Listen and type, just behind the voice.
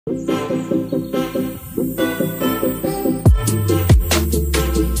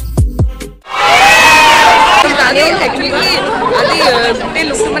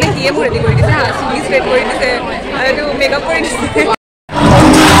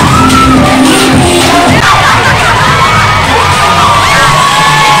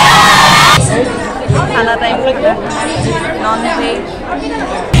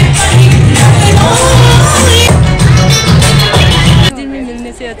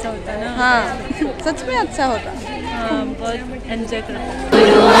हाँ सच में अच्छा होता बहुत एंजॉय करता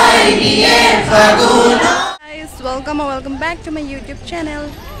welcome back to my YouTube channel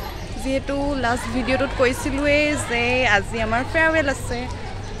जेहेतु लास्ट भिडिओत কৈছিলোৱে যে আজি আমাৰ ফেয়াৰৱেল আছে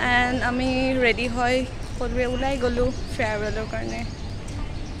এণ্ড আমি ৰেডি হৈ সকলোৱে ওলাই গ'লোঁ ফেয়াৰৱেলৰ কাৰণে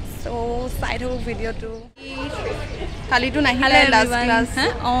সো চাই থাকোঁ ভিডিঅ'টো কালিতো নাহিলে লাষ্ট ক্লাছ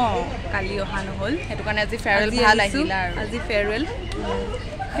অঁ কালি অহা নহ'ল সেইটো কাৰণে আজি ফেয়াৰৱেল ভাল আহিলে আৰু আজি ফেয়াৰৱেল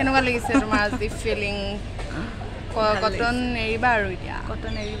কেনেকুৱা লাগিছে তোমাৰ আজি ফিলিং কটন এৰিবা আৰু এতিয়া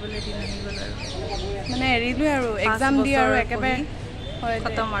কটন এৰিবলৈ দিন আহি গ'ল আৰু মানে এৰিলোঁ আৰু এক্সাম দি আৰু একেবাৰে হয়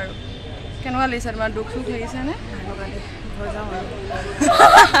খতম আৰু কেনেকুৱা লাগিছে তোমাৰ দুখ চুখ লাগিছেনে ঘৰ যাওঁ আৰু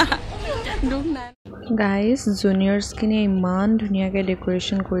দুখ নাই গাইজ জুনিয়ৰ্ছখিনি ইমান ধুনীয়াকৈ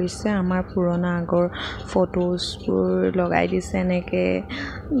ডেক'ৰেশ্যন কৰিছে আমাৰ পুৰণা আগৰ ফটোজবোৰ লগাই দিছে এনেকৈ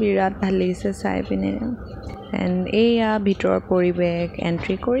বিৰাট ভাল লাগিছে চাই পিনে এণ্ড এয়া ভিতৰৰ পৰিৱেশ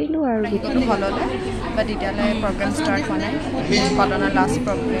এণ্ট্ৰি কৰিলোঁ আৰু ভিতৰটো হলতে বাট এতিয়ালৈ প্ৰগ্ৰেম ষ্টাৰ্ট হোৱা নাই কটনৰ last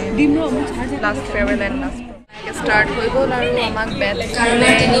programme last farewell and last start হৈ গ'ল আৰু আমাক বেট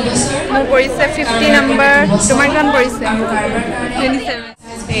মোৰ পৰিছে 50 নম্বৰ তোমাৰ কিমান পৰিছে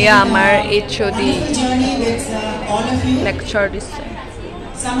 27 এয়া আমাৰ HOD লেকচাৰ দিছে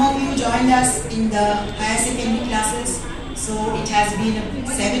Some of you joined us in the higher secondary classes, so it has been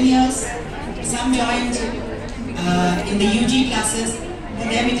 7 years. Some joined in the UG classes, for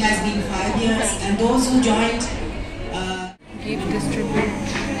them it has been 5 years, and those who joined gift distribute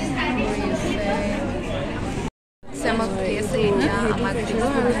some of this area amak dibo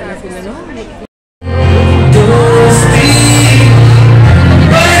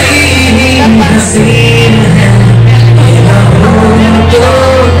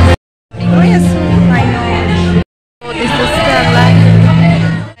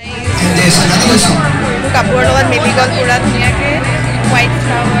কাপোৰৰ লগত মিলি গ'ল পুৰা ধুনীয়াকৈ white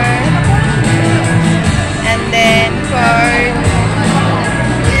flower and then for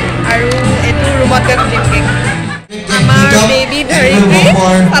আৰু এইটো ৰুমত গৈ ক্ৰীম কেক আমাৰ বেবী ধৰি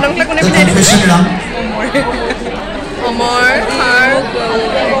চাদৰবিলাক কোনে পিন্ধাই দিছে অমৰ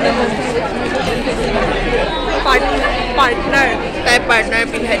পাৰ্টনাৰ তাই পাৰ্টনাৰ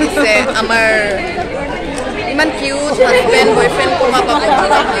পিন্ধাই দিছে আমাৰ ইমান কিউট হাজবেণ্ড বয়ফ্ৰেণ্ড কোনোবা পাব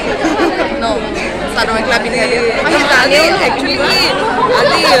ন চাদৰ মেখেলা পিন্ধাই দিয়ে আমি জানেও একচুৱেলি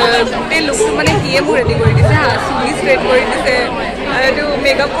আজি গোটেই লুকটো মানে সিয়ে মোক ৰেডি কৰি দিছে চুলি ষ্ট্ৰেট কৰি দিছে এইটো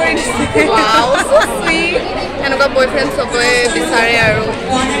মেকআপ কৰি দিছে এনেকুৱা বয়ফ্ৰেণ্ড চবৰে বিচাৰে আৰু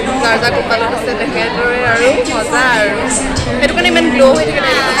যাৰ যাৰ কপালত আছে তেখেতৰে আৰু মজা আৰু সেইটো কাৰণে ইমান গ্ল' হৈ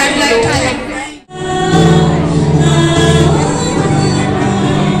থাকে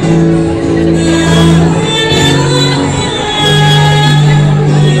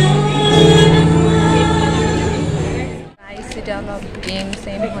অলপ গেম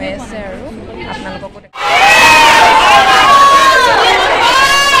চেম হৈ আছে আৰু আপোনালোককো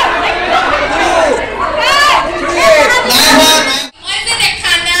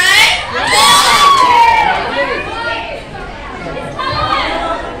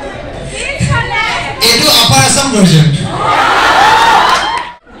এইটো আপাৰ আসাম ভাৰ্জন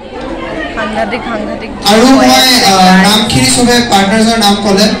সাংঘাতিক আৰু মই নামখিনি সবে পাৰ্টনাৰৰ নাম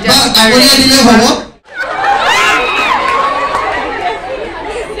ক'লে বা আগৰীয়া দিলে হ'ব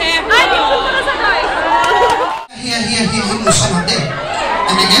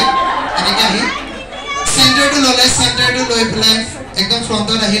सेंटर লৈ পেলাই একদম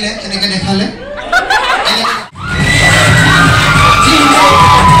ফ্ৰন্টত আহিলে এনেকৈ দেখালে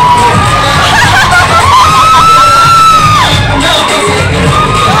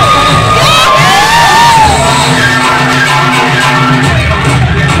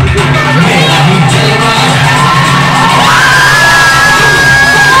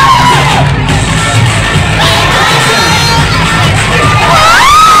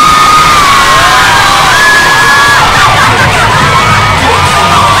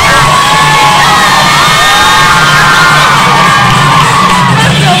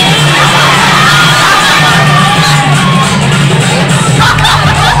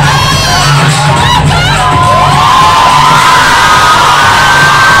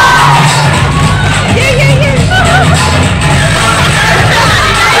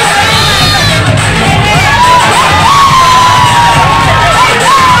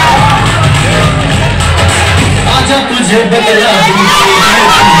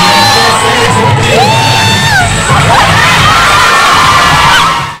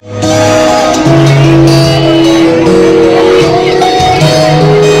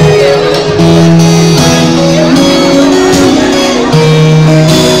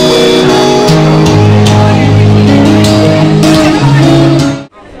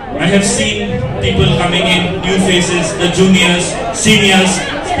have seen people coming in, new faces, the juniors, seniors,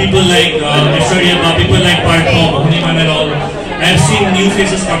 people like Aishwarya, people like Partho, Huniman and all. I have seen new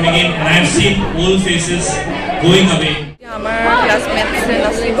faces coming in and I have seen old faces going away. Our classmates in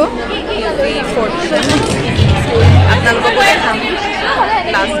Asibo, easy 4th sem. Apnaloko ko dekham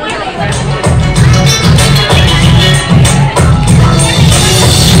class.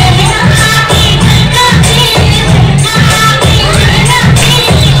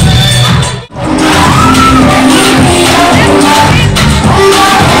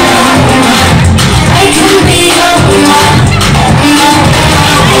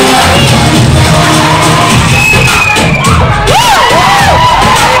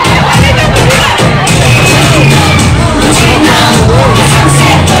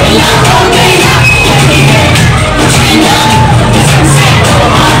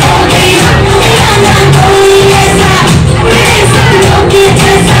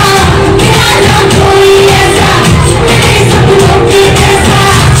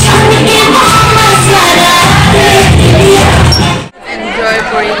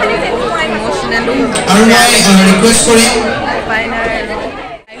 Request for you. I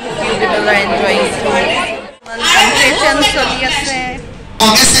hope you people are enjoying it.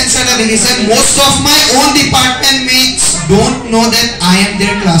 August and listen, most of my own department mates don't know that I am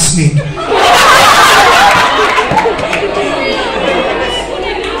their classmate.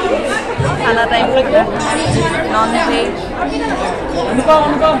 Khana time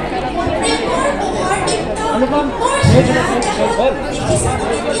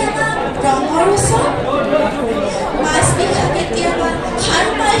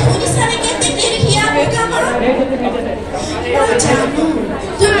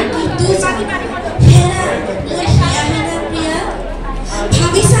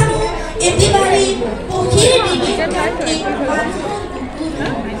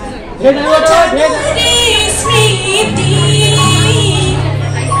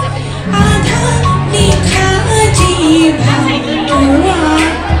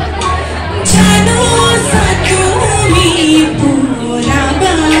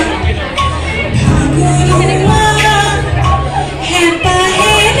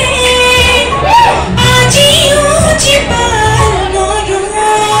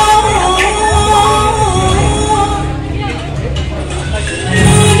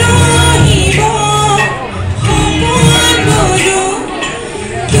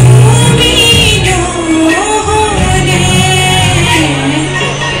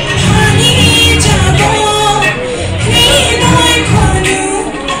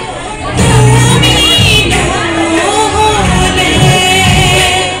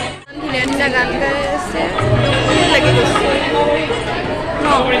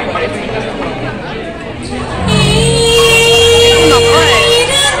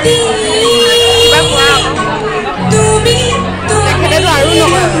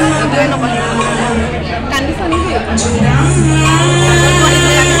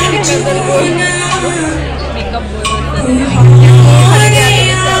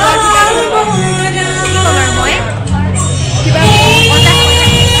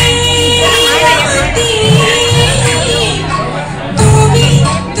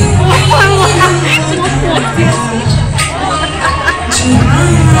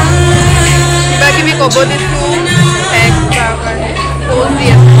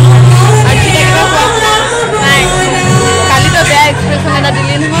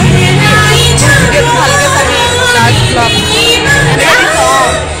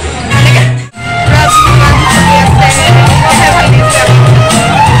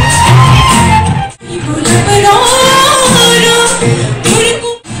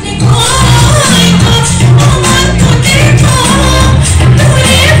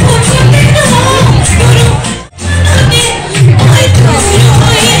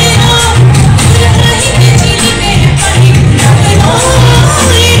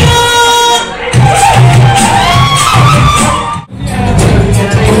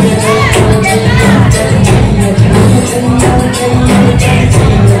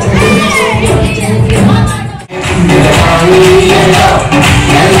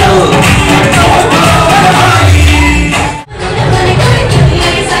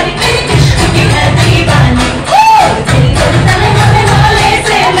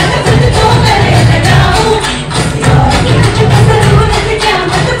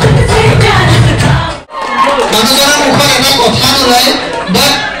non-veg.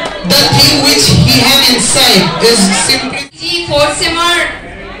 But the thing which he had inside is simply the fourth semester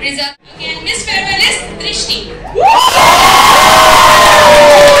result. Okay, Miss Farewell is Drishti.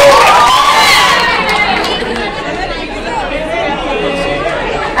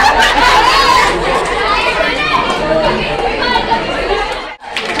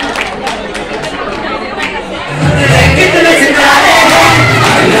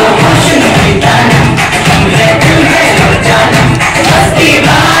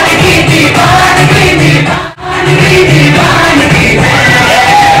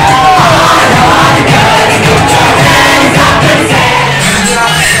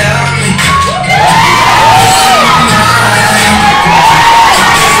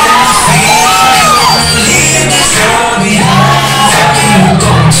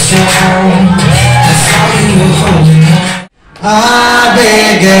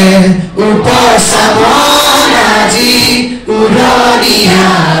 Upar samonaji uraniya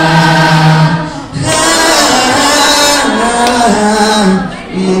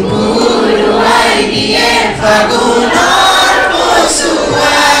Mukuru aidiye fagunar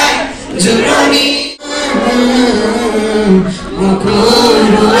posuai juroni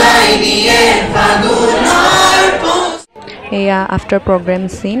Mukuru aidiye fagunar এয়া after programme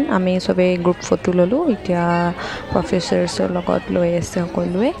চিন আমি সবে group photo ল'লোঁ এতিয়া প্ৰফেচাৰ্ছৰ লগত লৈ আছে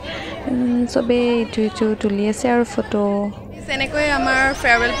সকলোৱে সবে ইটো তুলি আছে আৰু ফটো এনেকৈ আমাৰ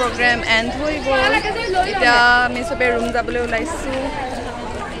ফেয়াৰৱেল প্ৰগ্ৰেম এণ্ড হৈ গ'ল এতিয়া আমি সবে ৰুম যাবলৈ ওলাইছোঁ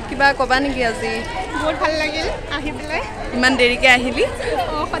কিবা ক'বা নেকি আজি বহুত ভাল লাগিল আহি পেলাই ইমান দেৰিকৈ আহিলি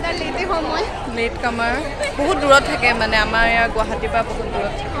সদায় লেটে হয় মই লেট কামাৰ বহুত দূৰত থাকে মানে আমাৰ ইয়াৰ গুৱাহাটীৰ পৰা বহুত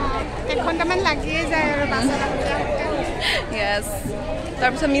দূৰত এঘণ্টামান লাগিয়ে যায় আৰু বাছত য়েছ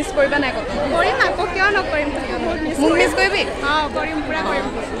তাৰপিছত মিছ কৰিবা নাই ক'তো কৰিম আকৌ কিয় নকৰিম মোক মিছ কৰিবি কৰিম পূৰা কৰিম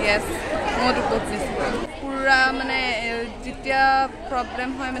য়েছ মইতো বহুত মিছ কৰিম পূৰা মানে যেতিয়া প্ৰব্লেম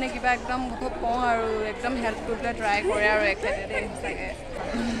হয় মানে কিবা একদম বহুত কওঁ আৰু একদম হেল্প কৰিবলৈ ট্ৰাই কৰে আৰু একেবাৰে সঁচাকৈ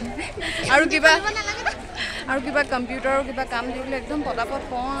আৰু কিবা কম্পিউটাৰৰ কিবা কাম দিবলৈ একদম পটাপট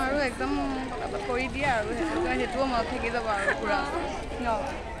কওঁ আৰু একদম পটাপট কৰি দিয়ে আৰু সেইটোও মনত থাকি যাব আৰু পূৰা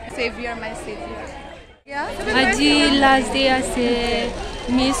চেভিয়াৰ মাই চেভিয়াৰ আজি লাষ্ট ডে আছে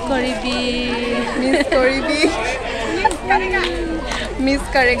মিছ কৰিবি मिस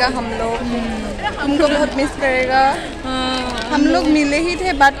करेगा हम लोग तुमको बहुत मिस करेगा हम लोग मिले ही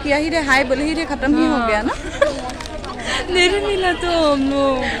थे बात किया ही थे हाय बोले ही थे खत्म ही हो गया ना नहीं मिला तो हम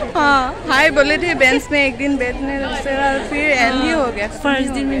लोग हाँ हाय बोले थे बेंच में एक दिन बैठने फिर एंड ही हो गया फर्स्ट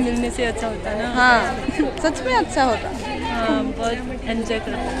दिन में मिलने से अच्छा होता ना हाँ सच में अच्छा होता बहुत एंजॉय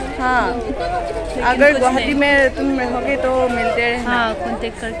करता हाँ अगर गुवाहाटी में तुम रहोगे तो मिलते रहना हाँ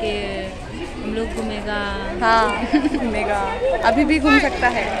कांटेक्ट करके हम लोग घूमेगा हाँ घूमेगा अभी भी घूम सकता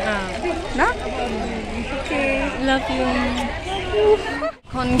है हाँ ना ओके लव यू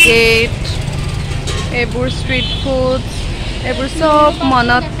খন গেট এইবোৰ ষ্ট্ৰীট ফুড এইবোৰ চব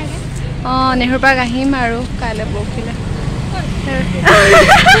মনত নেহৰু পাৰ্ক আহিম আৰু কাইলৈ পৰহিলৈ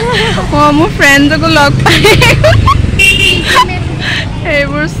মোৰ ফ্ৰেণ্ডজকো লগ পাই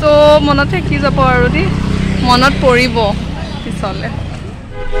এইবোৰ চব মনত থাকি যাব আৰু দেই মনত পৰিব পিছলৈ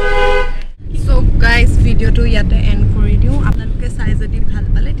সো গাইজ ভিডিঅ'টো ইয়াতে এণ্ড কৰি দিওঁ আপোনালোকে চাই যদি ভাল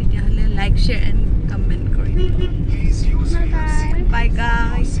পালে তেতিয়াহ'লে লাইক শ্বেয়াৰ এণ্ড কমেণ্ট কৰি দিওঁ বাই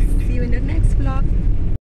guys C U in the next blog